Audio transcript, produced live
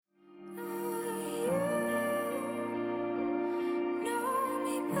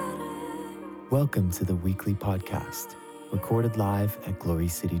Welcome to the weekly podcast, recorded live at Glory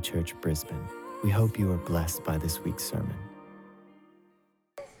City Church, Brisbane. We hope you are blessed by this week's sermon.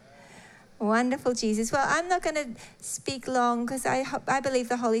 Wonderful, Jesus. Well, I'm not going to speak long because I believe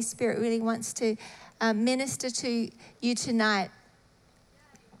the Holy Spirit really wants to minister to you tonight.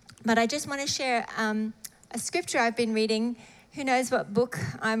 But I just want to share a scripture I've been reading. Who knows what book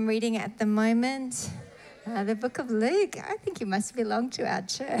I'm reading at the moment? The book of Luke. I think you must belong to our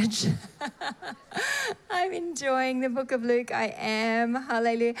church. I'm enjoying the book of Luke. I am.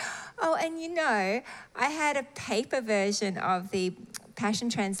 Hallelujah. Oh, and I had a paper version of the Passion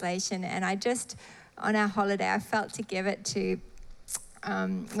Translation, and on our holiday, I felt to give it to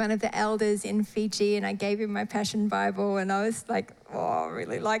one of the elders in Fiji, and I gave him my Passion Bible, and I was like, oh, I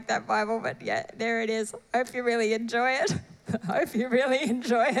really like that Bible, but yeah, there it is. Hope you really enjoy it. Hope you really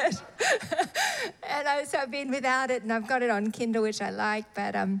enjoy it. And so I've been without it, and I've got it on Kindle, which I like,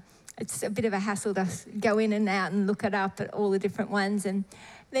 but it's a bit of a hassle to go in and out and look it up at all the different ones. And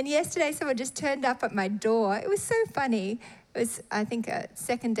then yesterday, someone just turned up at my door. It was so funny. It was, I think, a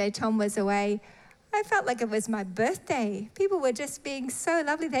second day Tom was away. I felt like it was my birthday. People were just being so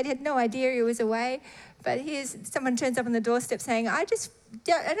lovely. They had no idea he was away. But here's someone turns up on the doorstep saying, I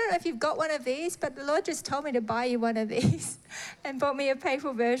don't know if you've got one of these, but the Lord just told me to buy you one of these and bought me a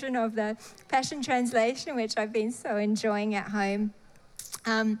paper version of the Passion Translation, which I've been so enjoying at home.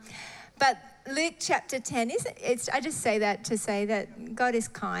 But Luke chapter 10, I just say that to say that God is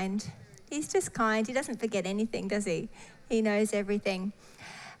kind. He's just kind. He doesn't forget anything, does he? He knows everything.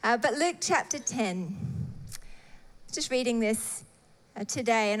 But Luke chapter 10, just reading this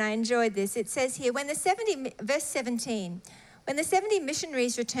today, and I enjoyed this. It says here, verse 17, when the 70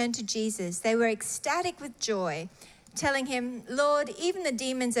 missionaries returned to Jesus, they were ecstatic with joy, telling him, Lord, even the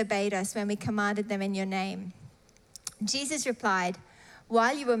demons obeyed us when we commanded them in your name. Jesus replied,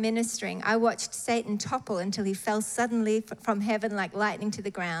 while you were ministering, I watched Satan topple until he fell suddenly from heaven like lightning to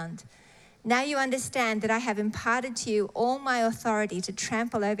the ground. Now you understand that I have imparted to you all my authority to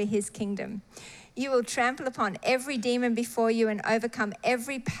trample over his kingdom. You will trample upon every demon before you and overcome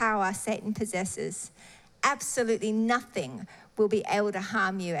every power Satan possesses. Absolutely nothing will be able to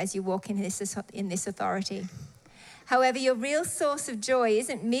harm you as you walk in this authority. However, your real source of joy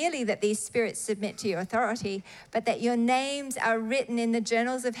isn't merely that these spirits submit to your authority, but that your names are written in the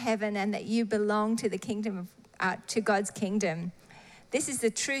journals of heaven and that you belong to the kingdom to God's kingdom. This is the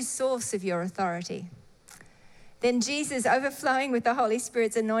true source of your authority. Then Jesus, overflowing with the Holy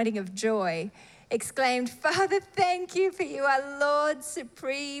Spirit's anointing of joy, exclaimed, Father, thank you for you are Lord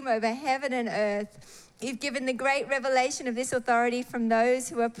supreme over heaven and earth. You've given the great revelation of this authority from those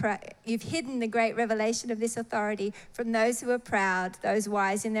who are proud. You've hidden the great revelation of this authority from those who are proud, those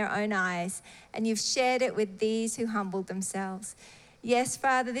wise in their own eyes, and you've shared it with these who humbled themselves. Yes,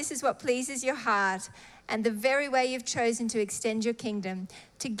 Father, this is what pleases your heart, and the very way you've chosen to extend your kingdom,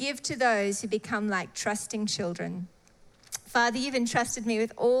 to give to those who become like trusting children. Father, you've entrusted me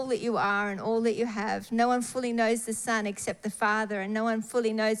with all that you are and all that you have. No one fully knows the Son except the Father, and no one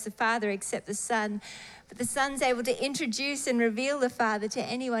fully knows the Father except the Son. But the Son's able to introduce and reveal the Father to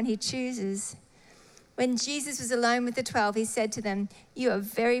anyone he chooses. When Jesus was alone with the 12, he said to them, you are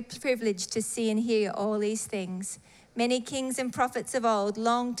very privileged to see and hear all these things. Many kings and prophets of old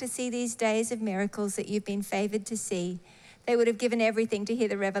longed to see these days of miracles that you've been favored to see. They would have given everything to hear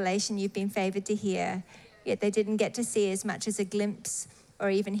the revelation you've been favored to hear, yet they didn't get to see as much as a glimpse or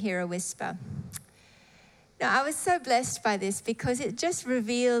even hear a whisper. Now, I was so blessed by this because it just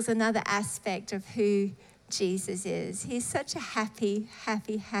reveals another aspect of who Jesus is. He's such a happy,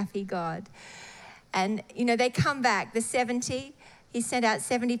 happy, happy God. And, they come back, the 70. He sent out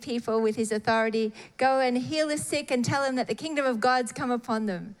 70 people with his authority, go and heal the sick and tell them that the kingdom of God's come upon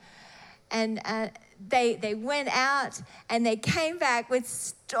them. And they went out and they came back with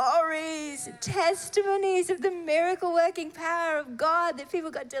stories, testimonies of the miracle-working power of God, that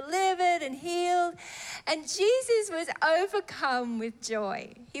people got delivered and healed. And Jesus was overcome with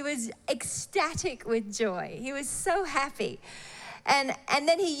joy. He was ecstatic with joy. He was so happy. And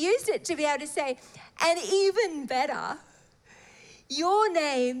then he used it to be able to say, and even better, your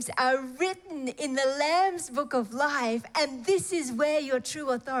names are written in the Lamb's book of life, and this is where your true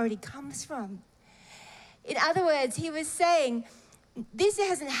authority comes from. In other words, he was saying, this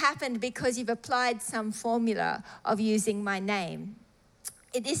hasn't happened because you've applied some formula of using my name.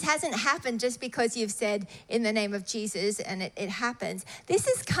 This hasn't happened just because you've said in the name of Jesus and it happens. This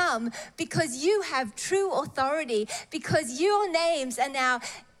has come because you have true authority, because your names are now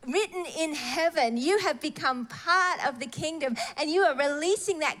written in heaven. You have become part of the kingdom, and you are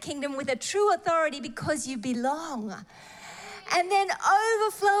releasing that kingdom with a true authority because you belong. And then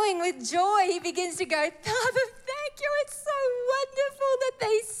overflowing with joy, he begins to go, Father, thank you. It's so wonderful that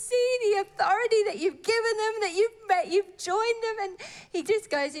they see the authority that you've given them, that you've joined them. And he just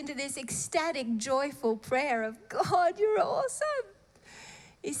goes into this ecstatic, joyful prayer of, God, you're awesome.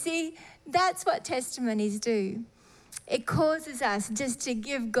 You see, that's what testimonies do. It causes us just to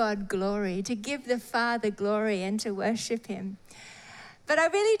give God glory, to give the Father glory and to worship him. But I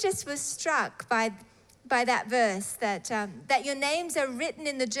really just was struck by that verse that your names are written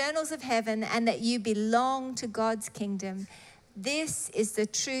in the journals of heaven and that you belong to God's kingdom. This is the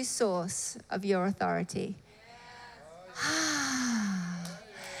true source of your authority.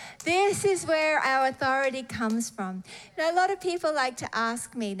 This is where our authority comes from. You know, a lot of people like to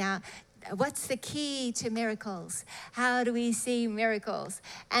ask me now, what's the key to miracles? How do we see miracles?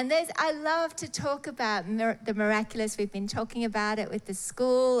 And I love to talk about the miraculous. We've been talking about it with the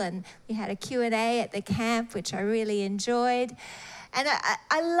school, and we had a Q&A at the camp, which I really enjoyed. And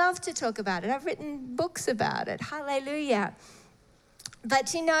I love to talk about it. I've written books about it. Hallelujah.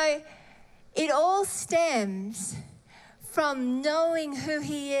 But you know, it all stems from knowing who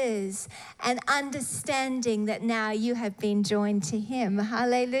he is and understanding that now you have been joined to him.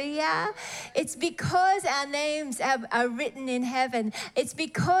 Hallelujah. It's because our names are written in heaven. It's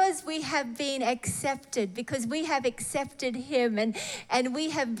because we have been accepted, because we have accepted him and we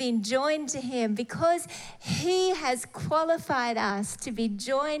have been joined to him, because he has qualified us to be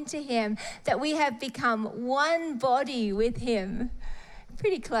joined to him, that we have become one body with him.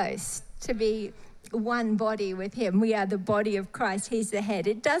 Pretty close to be one body with him. We are the body of Christ. He's the head.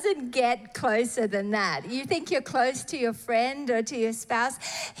 It doesn't get closer than that. You think you're close to your friend or to your spouse.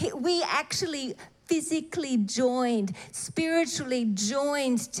 We actually physically joined, spiritually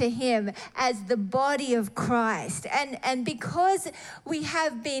joined to him as the body of Christ. And because we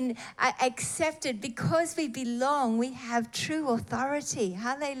have been accepted, because we belong, we have true authority.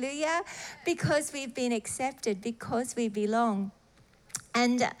 Hallelujah. Because we've been accepted, because we belong.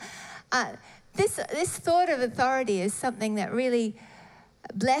 And this thought of authority is something that really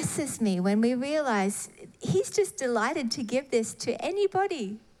blesses me when we realize he's just delighted to give this to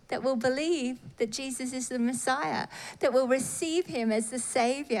anybody that will believe that Jesus is the Messiah, that will receive him as the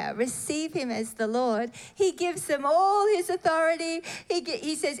Savior, receive him as the Lord. He gives them all his authority.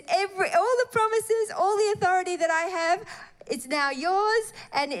 He says, all the promises, all the authority that I have, it's now yours,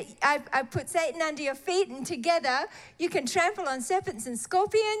 and I put Satan under your feet, and together you can trample on serpents and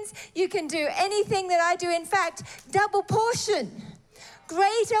scorpions. You can do anything that I do. In fact, double portion.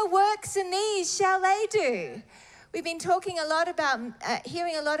 Greater works than these shall they do. We've been talking a lot about,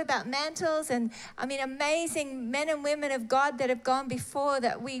 hearing a lot about mantles, and I mean, amazing men and women of God that have gone before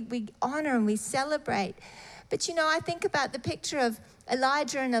that we honor and we celebrate. But you know, I think about the picture of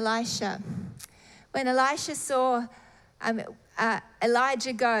Elijah and Elisha. When Elisha saw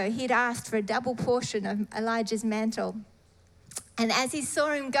Elijah go, he'd asked for a double portion of Elijah's mantle. And as he saw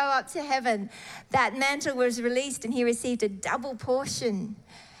him go up to heaven, that mantle was released and he received a double portion.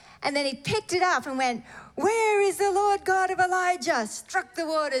 And then he picked it up and went, "Where is the Lord God of Elijah?" Struck the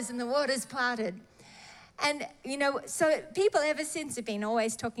waters and the waters parted. And, you know, so people ever since have been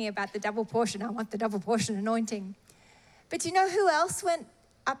always talking about the double portion. I want the double portion anointing. But you know who else went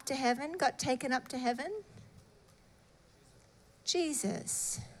up to heaven, got taken up to heaven?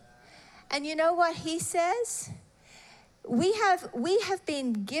 Jesus. And you know what he says? We have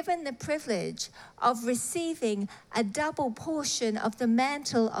been given the privilege of receiving a double portion of the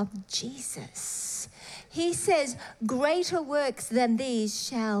mantle of Jesus. He says, greater works than these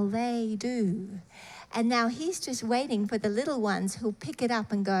shall they do. And now he's just waiting for the little ones who'll pick it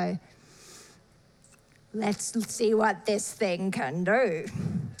up and go, let's see what this thing can do.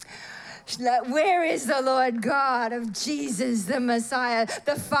 Where is the Lord God of Jesus, the Messiah,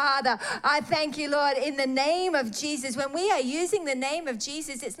 the Father? I thank you, Lord, in the name of Jesus. When we are using the name of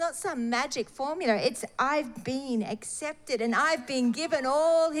Jesus, it's not some magic formula. It's I've been accepted and I've been given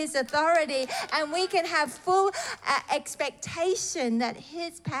all his authority, and we can have full expectation that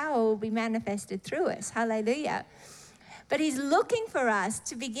his power will be manifested through us. Hallelujah. But he's looking for us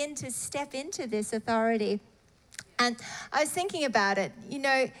to begin to step into this authority. And I was thinking about it, you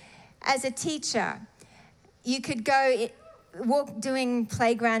know, as a teacher, you could go doing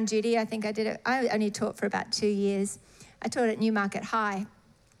playground duty. I think I did it. I only taught for about 2 years. I taught at Newmarket High.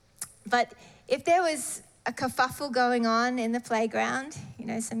 But if there was a kerfuffle going on in the playground, you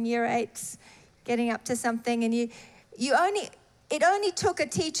know, some year 8s getting up to something, and it only took a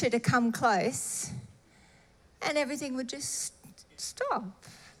teacher to come close, and everything would just stop.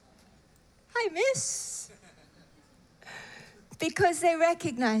 Hi, miss. Because they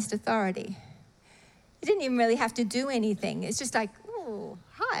recognized authority. You didn't even really have to do anything. It's just like, oh,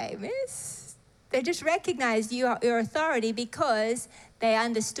 hi, miss. They just recognized your authority because they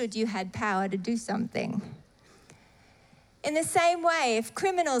understood you had power to do something. In the same way, if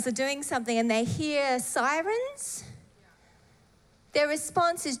criminals are doing something and they hear sirens, their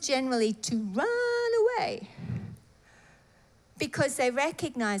response is generally to run away because they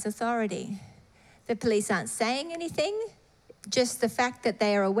recognize authority. The police aren't saying anything. Just the fact that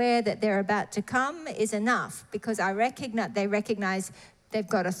they are aware that they're about to come is enough because they recognize they've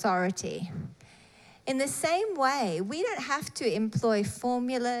got authority. In the same way, we don't have to employ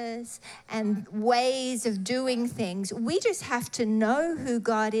formulas and ways of doing things. We just have to know who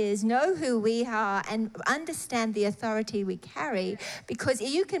God is, know who we are, and understand the authority we carry. Because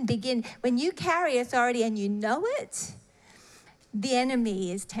you can begin, when you carry authority and you know it, the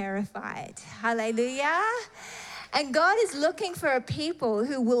enemy is terrified. Hallelujah. And God is looking for a people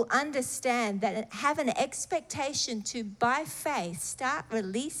who will understand that, have an expectation to, by faith, start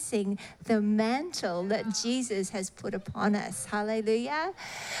releasing the mantle that Jesus has put upon us. Hallelujah.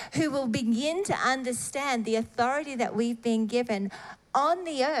 Who will begin to understand the authority that we've been given on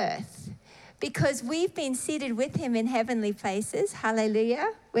the earth because we've been seated with him in heavenly places.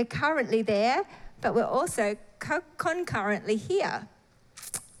 Hallelujah. We're currently there, but we're also concurrently here,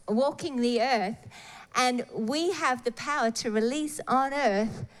 walking the earth. And we have the power to release on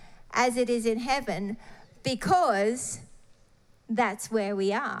earth as it is in heaven because that's where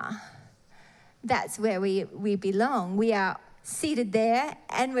we are. That's where we belong. We are seated there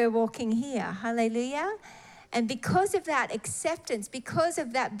and we're walking here. Hallelujah. And because of that acceptance, because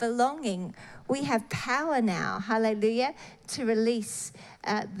of that belonging, we have power now, hallelujah, to release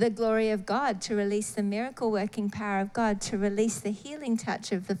the glory of God, to release the miracle-working power of God, to release the healing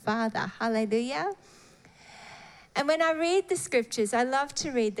touch of the Father. Hallelujah. And when I read the scriptures, I love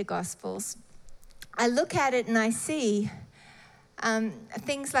to read the Gospels. I look at it and I see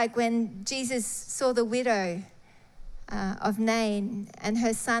things like when Jesus saw the widow of Nain and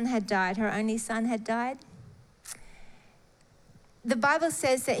her son had died, her only son had died. The Bible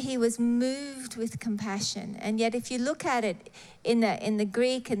says that he was moved with compassion. And yet if you look at it in the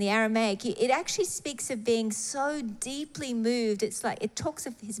Greek and the Aramaic, it actually speaks of being so deeply moved. It's like it talks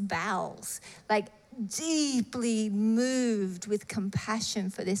of his bowels, like deeply moved with compassion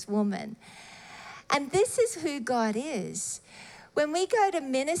for this woman. And this is who God is. When we go to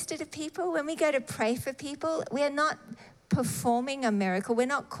minister to people, when we go to pray for people, we are not performing a miracle. We're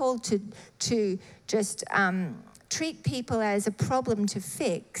not called to just treat people as a problem to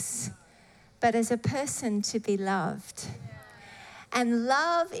fix, but as a person to be loved. And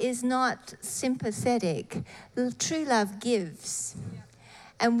love is not sympathetic. True love gives.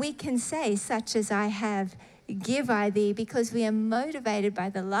 And we can say, such as I have, give I thee, because we are motivated by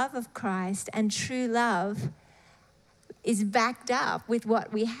the love of Christ, and true love is backed up with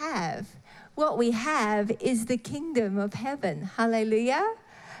what we have. What we have is the kingdom of heaven, hallelujah,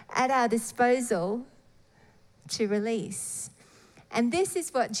 at our disposal to release. And this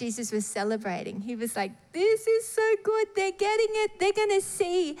is what Jesus was celebrating. He was like, this is so good. They're getting it. They're going to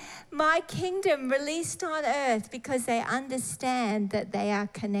see my kingdom released on earth because they understand that they are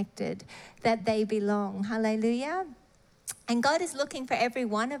connected, that they belong. Hallelujah. And God is looking for every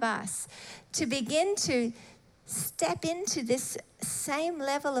one of us to begin to step into this same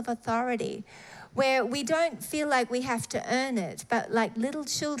level of authority where we don't feel like we have to earn it, but like little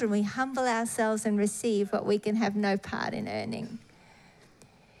children, we humble ourselves and receive what we can have no part in earning.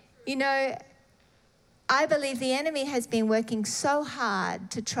 You know, I believe the enemy has been working so hard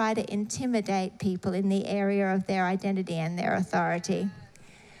to try to intimidate people in the area of their identity and their authority.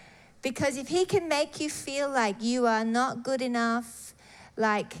 Because if he can make you feel like you are not good enough,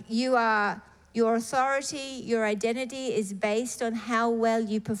 like your authority, your identity is based on how well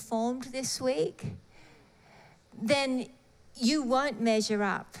you performed this week, then you won't measure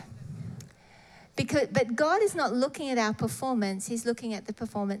up. But God is not looking at our performance. He's looking at the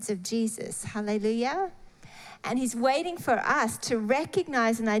performance of Jesus. Hallelujah. And he's waiting for us to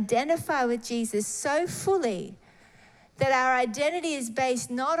recognize and identify with Jesus so fully that our identity is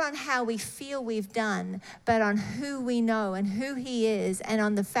based not on how we feel we've done, but on who we know and who he is, and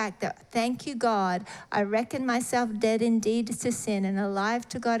on the fact that, thank you, God, I reckon myself dead indeed to sin and alive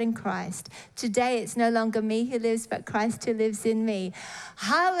to God in Christ. Today it's no longer me who lives, but Christ who lives in me.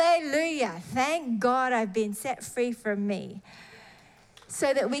 Hallelujah. Thank God I've been set free from me,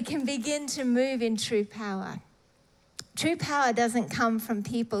 so that we can begin to move in true power. True power doesn't come from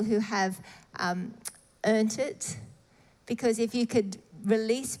people who have earned it. Because if you could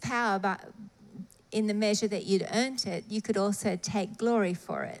release power in the measure that you'd earned it, you could also take glory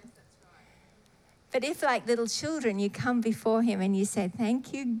for it. But if, like little children, you come before him and you say,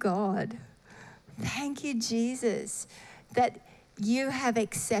 thank you, God. Thank you, Jesus, that you have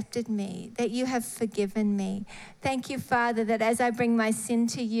accepted me, that you have forgiven me. Thank you, Father, that as I bring my sin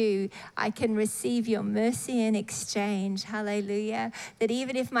to you, I can receive your mercy in exchange. Hallelujah. That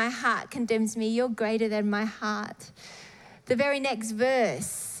even if my heart condemns me, you're greater than my heart. The very next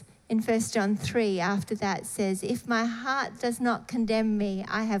verse in 1 John 3 after that says, if my heart does not condemn me,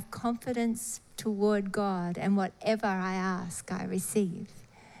 I have confidence toward God, and whatever I ask, I receive.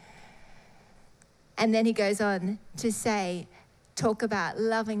 And then he goes on to say, talk about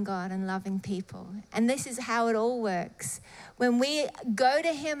loving God and loving people. And this is how it all works. When we go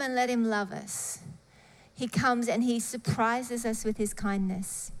to him and let him love us, he comes and he surprises us with his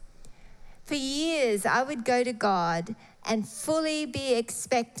kindness. For years, I would go to God and fully be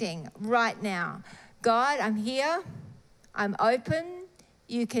expecting right now, God, I'm here, I'm open,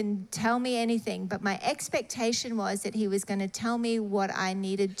 you can tell me anything. But my expectation was that he was going to tell me what I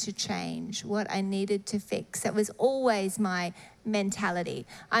needed to change, what I needed to fix. That was always my mentality.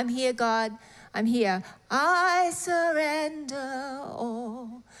 I'm here, God, I'm here. I surrender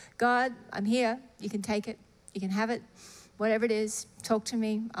all. God, I'm here, you can take it, you can have it. Whatever it is, talk to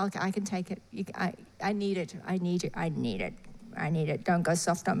me. I can take it. I need it. I need it. I need it. I need it. Don't go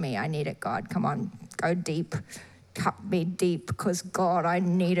soft on me. I need it, God. Come on. Go deep. Cut me deep because, God, I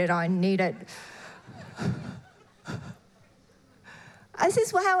need it. I need it. This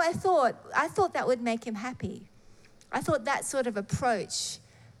is how I thought. I thought that would make him happy. I thought that sort of approach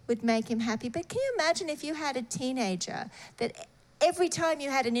would make him happy. But can you imagine if you had a teenager that every time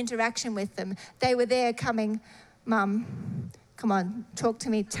you had an interaction with them, they were there coming, Mum, come on, talk to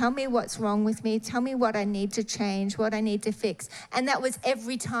me. Tell me what's wrong with me. Tell me what I need to change, what I need to fix. And that was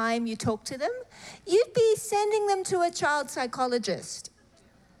every time you talk to them. You'd be sending them to a child psychologist.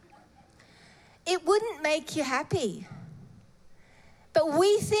 It wouldn't make you happy. But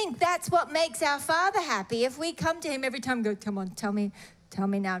we think that's what makes our Father happy. If we come to him every time and go, come on, tell me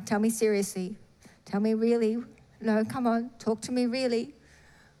now, tell me seriously. Tell me really. No, come on, talk to me really.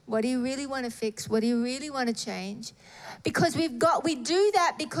 What do you really want to fix? What do you really want to change? Because we do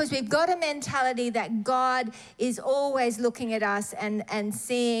that because we've got a mentality that God is always looking at us and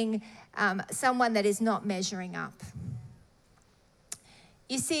seeing someone that is not measuring up.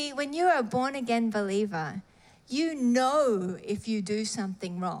 You see, when you're a born-again believer, you know if you do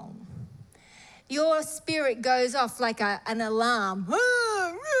something wrong. Your spirit goes off like an alarm.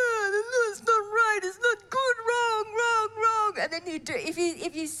 It's not right. It's not good. Wrong. And then you do.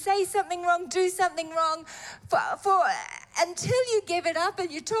 If you say something wrong, do something wrong, for until you give it up and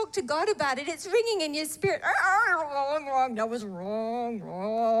you talk to God about it, it's ringing in your spirit. Wrong. That was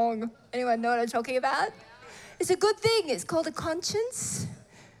wrong. Anyone know what I'm talking about? It's a good thing. It's called a conscience.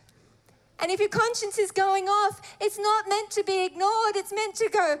 And if your conscience is going off, it's not meant to be ignored. It's meant to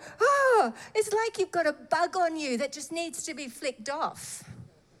go, it's like you've got a bug on you that just needs to be flicked off.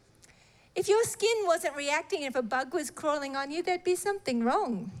 If your skin wasn't reacting, if a bug was crawling on you, there'd be something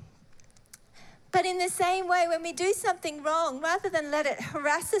wrong. But in the same way, when we do something wrong, rather than let it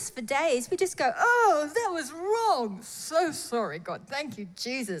harass us for days, we just go, that was wrong. So sorry, God. Thank you,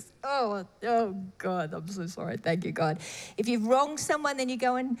 Jesus. Oh, God, I'm so sorry. Thank you, God. If you've wronged someone, then you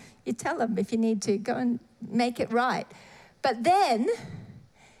go and you tell them if you need to. Go and make it right. But then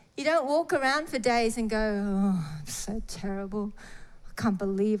you don't walk around for days and go, I'm so terrible. I can't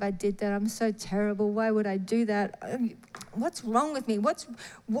believe I did that. I'm so terrible. Why would I do that? What's wrong with me? What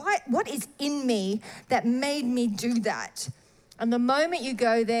is in me that made me do that? And the moment you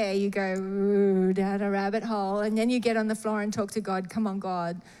go there, you go down a rabbit hole, and then you get on the floor and talk to God. Come on,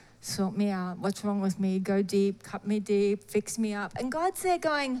 God, sort me out. What's wrong with me? Go deep, cut me deep, fix me up. And God's there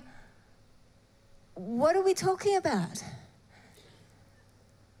going, what are we talking about?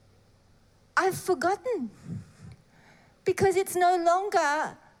 I've forgotten. Because it's no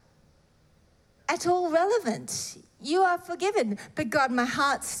longer at all relevant. You are forgiven. But God, my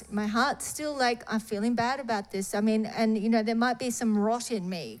heart's still like, I'm feeling bad about this. I mean, and there might be some rot in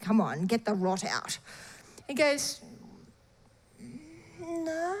me. Come on, get the rot out. He goes,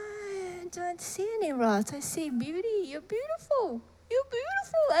 no, I don't see any rot. I see beauty. You're beautiful. You're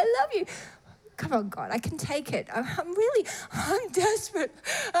beautiful. I love you. Come on, God, I can take it. I'm desperate.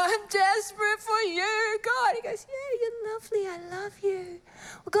 I'm desperate for you, God. He goes, yeah, you're lovely. I love you.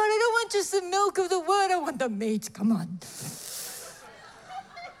 Well, God, I don't want just the milk of the word. I want the meat. Come on.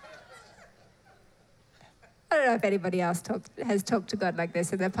 I don't know if anybody else has talked to God like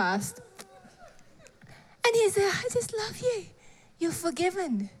this in the past. And he's there, I just love you. You're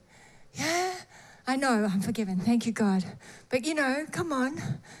forgiven. Yeah, I know I'm forgiven. Thank you, God. But, come on.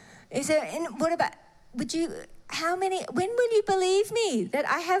 What about, when will you believe me that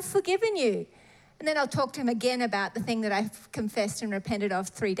I have forgiven you? And then I'll talk to him again about the thing that I've confessed and repented of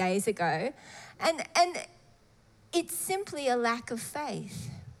 3 days ago. And it's simply a lack of faith.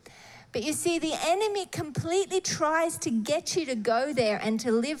 But you see, the enemy completely tries to get you to go there and to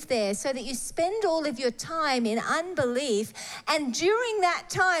live there so that you spend all of your time in unbelief. And during that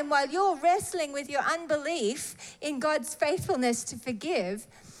time, while you're wrestling with your unbelief in God's faithfulness to forgive,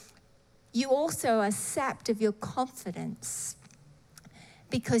 you also are sapped of your confidence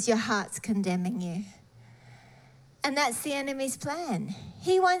because your heart's condemning you. And that's the enemy's plan.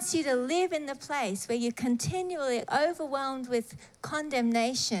 He wants you to live in the place where you're continually overwhelmed with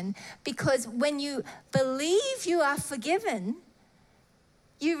condemnation, because when you believe you are forgiven,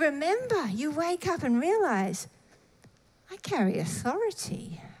 you remember, you wake up and realize, I carry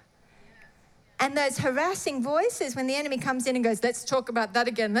authority. And those harassing voices, when the enemy comes in and goes, let's talk about that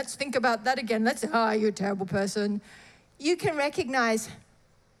again, let's think about that again, you're a terrible person. You can recognize,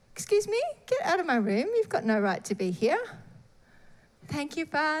 excuse me, get out of my room. You've got no right to be here. Thank you,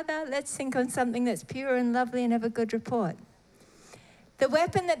 Father. Let's think on something that's pure and lovely and have a good report. The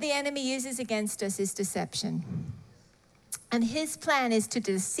weapon that the enemy uses against us is deception. And his plan is to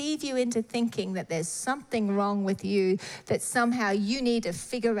deceive you into thinking that there's something wrong with you that somehow you need to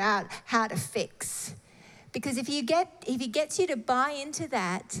figure out how to fix. Because if he gets you to buy into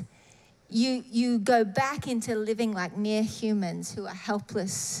that, you go back into living like mere humans who are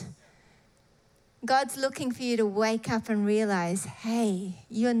helpless. God's looking for you to wake up and realize, hey,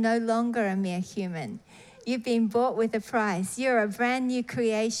 you're no longer a mere human. You've been bought with a price. You're a brand new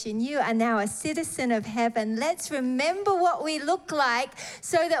creation. You are now a citizen of heaven. Let's remember what we look like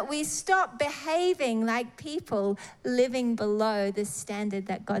so that we stop behaving like people living below the standard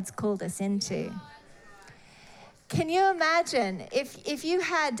that God's called us into. Can you imagine if you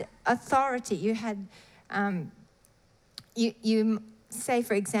had authority, you had, you say,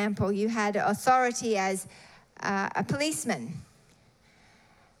 for example, you had authority as a policeman,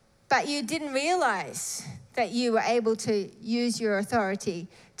 but you didn't realize that you were able to use your authority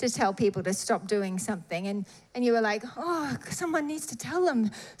to tell people to stop doing something. And you were like, oh, someone needs to tell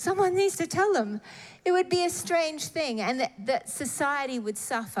them. Someone needs to tell them. It would be a strange thing, and that society would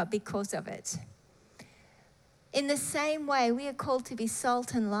suffer because of it. In the same way, we are called to be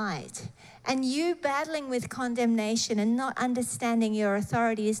salt and light. And you battling with condemnation and not understanding your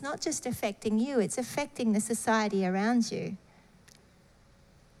authority is not just affecting you, it's affecting the society around you.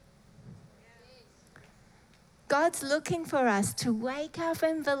 God's looking for us to wake up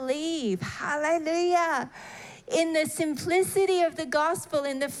and believe, hallelujah, in the simplicity of the gospel,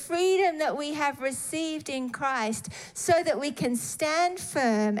 in the freedom that we have received in Christ, so that we can stand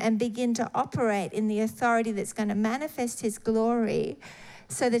firm and begin to operate in the authority that's going to manifest his glory,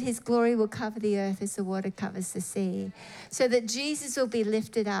 so that his glory will cover the earth as the water covers the sea, so that Jesus will be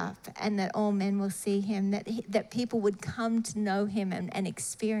lifted up and that all men will see him, that people would come to know him and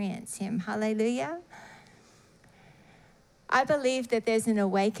experience him. Hallelujah. I believe that there's an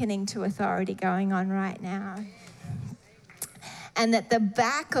awakening to authority going on right now. And that the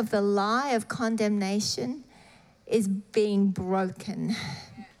back of the lie of condemnation is being broken.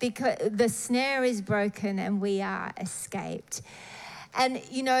 Because the snare is broken and we are escaped. And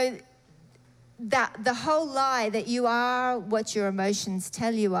you know, that the whole lie that you are what your emotions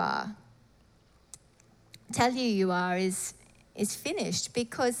tell you you are is finished,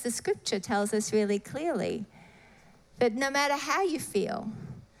 because the scripture tells us really clearly that no matter how you feel,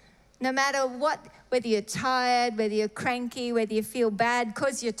 no matter what, whether you're tired, whether you're cranky, whether you feel bad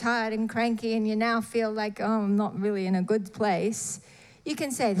because you're tired and cranky and you now feel like, oh, I'm not really in a good place, you can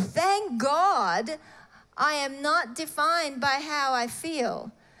say, thank God I am not defined by how I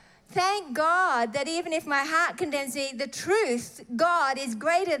feel. Thank God that even if my heart condemns me, the truth, God, is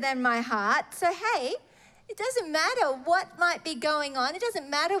greater than my heart. So, hey, it doesn't matter what might be going on. It doesn't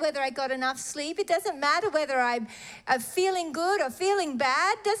matter whether I got enough sleep. It doesn't matter whether I'm feeling good or feeling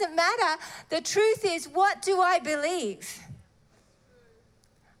bad. It doesn't matter. The truth is, what do I believe?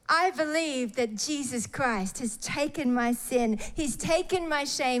 I believe that Jesus Christ has taken my sin. He's taken my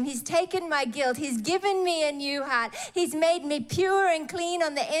shame. He's taken my guilt. He's given me a new heart. He's made me pure and clean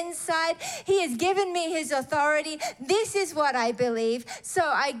on the inside. He has given me his authority. This is what I believe. So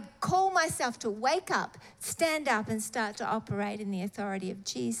I call myself to wake up, stand up, and start to operate in the authority of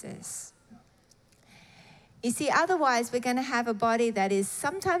Jesus. You see, otherwise we're going to have a body that is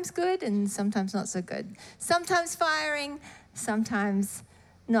sometimes good and sometimes not so good. Sometimes firing, sometimes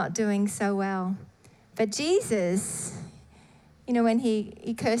not doing so well. But Jesus, you know, when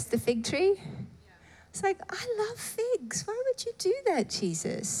he cursed the fig tree, it's like, I love figs. Why would you do that,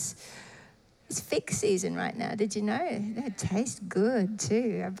 Jesus? It's fig season right now. Did you know? They taste good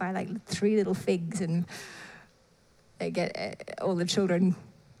too. I buy like 3 little figs and they get all the children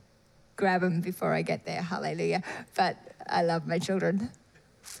grab them before I get there. Hallelujah. But I love my children.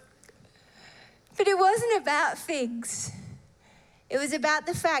 But it wasn't about figs. It was about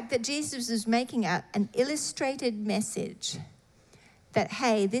the fact that Jesus was making an illustrated message that,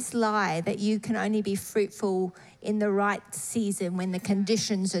 hey, this lie that you can only be fruitful in the right season when the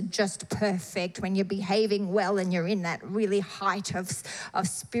conditions are just perfect, when you're behaving well and you're in that really height of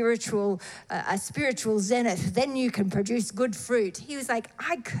spiritual zenith, then you can produce good fruit. He was like,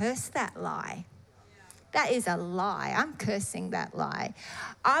 I curse that lie. That is a lie. I'm cursing that lie.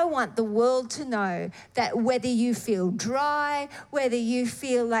 I want the world to know that whether you feel dry, whether you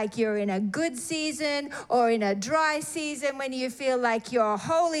feel like you're in a good season or in a dry season, when you feel like you're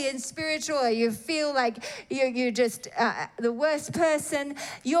holy and spiritual, or you feel like you're just the worst person,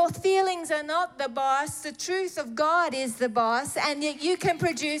 your feelings are not the boss. The truth of God is the boss, and you can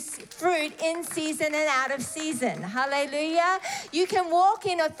produce fruit in season and out of season. Hallelujah. You can walk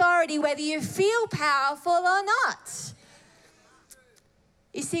in authority whether you feel powerful or not.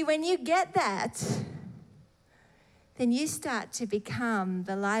 You see, when you get that, then you start to become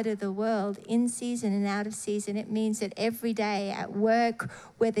the light of the world in season and out of season. It means that every day at work,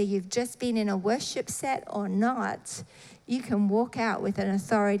 whether you've just been in a worship set or not, you can walk out with an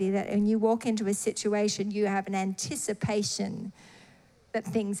authority that when you walk into a situation, you have an anticipation that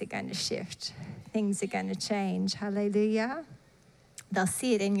things are going to shift, things are going to change. Hallelujah. They'll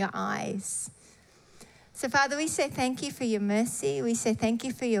see it in your eyes. So, Father, we say thank you for your mercy. We say thank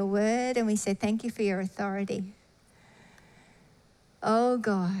you for your word, and we say thank you for your authority. Oh,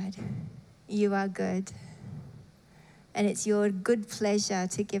 God, you are good. And it's your good pleasure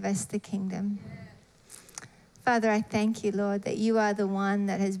to give us the kingdom. Father, I thank you, Lord, that you are the one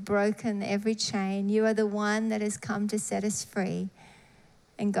that has broken every chain. You are the one that has come to set us free.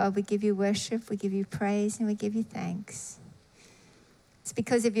 And God, we give you worship, we give you praise, and we give you thanks. It's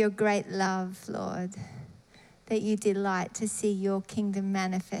because of your great love, Lord, that you delight to see your kingdom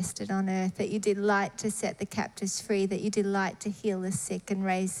manifested on earth, that you delight to set the captives free, that you delight to heal the sick and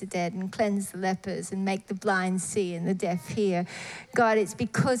raise the dead and cleanse the lepers and make the blind see and the deaf hear. God, it's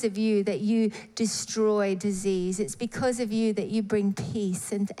because of you that you destroy disease. It's because of you that you bring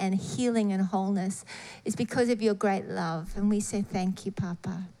peace and healing and wholeness. It's because of your great love. And we say thank you,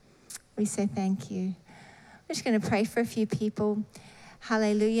 Papa. We say thank you. I'm just going to pray for a few people.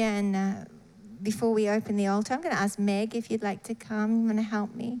 Hallelujah. And before we open the altar, I'm going to ask Meg if you'd like to come. You want to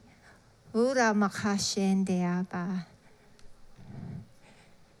help me?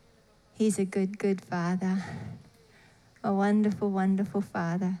 He's a good, good Father. A wonderful, wonderful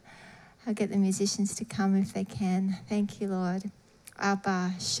Father. I'll get the musicians to come if they can. Thank you, Lord.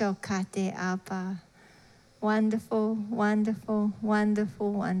 Abba, Shokate Abba. Wonderful, wonderful,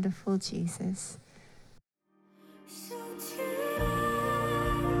 wonderful, wonderful Jesus.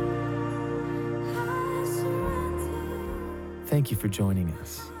 Thank you for joining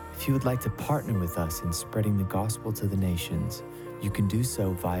us. If you would like to partner with us in spreading the gospel to the nations, you can do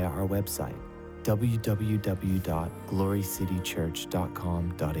so via our website,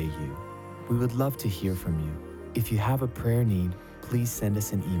 www.glorycitychurch.com.au. We would love to hear from you. If you have a prayer need, please send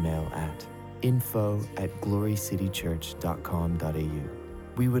us an email at info@glorycitychurch.com.au.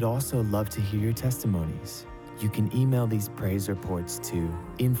 We would also love to hear your testimonies. You can email these praise reports to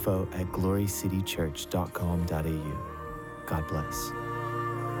info@glorycitychurch.com.au. God bless.